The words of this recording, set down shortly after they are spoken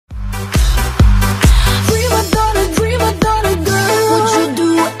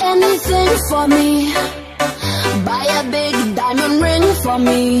for me? Buy a big diamond ring for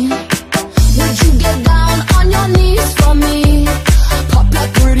me. Would you get down on your knees for me? Pop that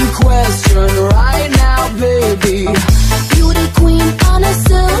pretty question right now, baby. Beauty queen on a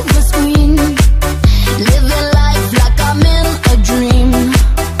silver screen, living life like I'm in a dream.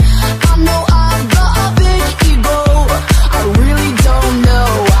 I know I've got a big ego, I really don't know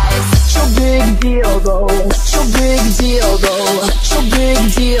why it's such a big deal though. Such a big deal though. Such a big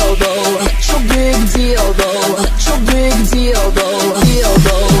deal though. Such a big deal though. Such a big deal though. Deal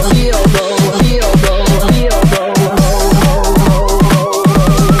though. Deal though. Deal though. Deal though.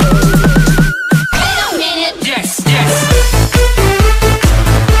 Wait a minute. Yes, yes.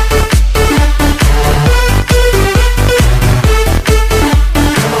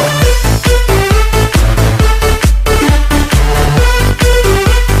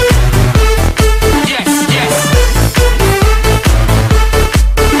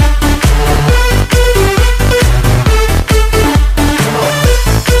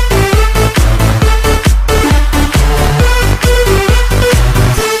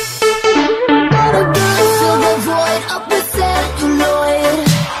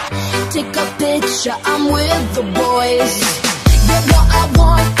 I'm with the boys. Get what I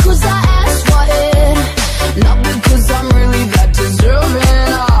want, cause I asked for it. Not because I'm really that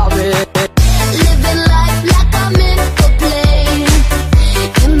deserving of it. Living life like I'm in a play,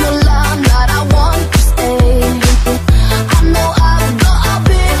 in the limelight I want to stay. I know I've got a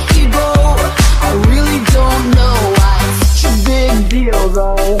big ego, I really don't know why it's such a big deal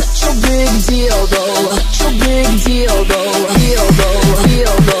though. Such a big deal though. Such a big deal though. Deal though.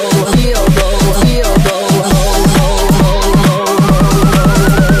 Deal though.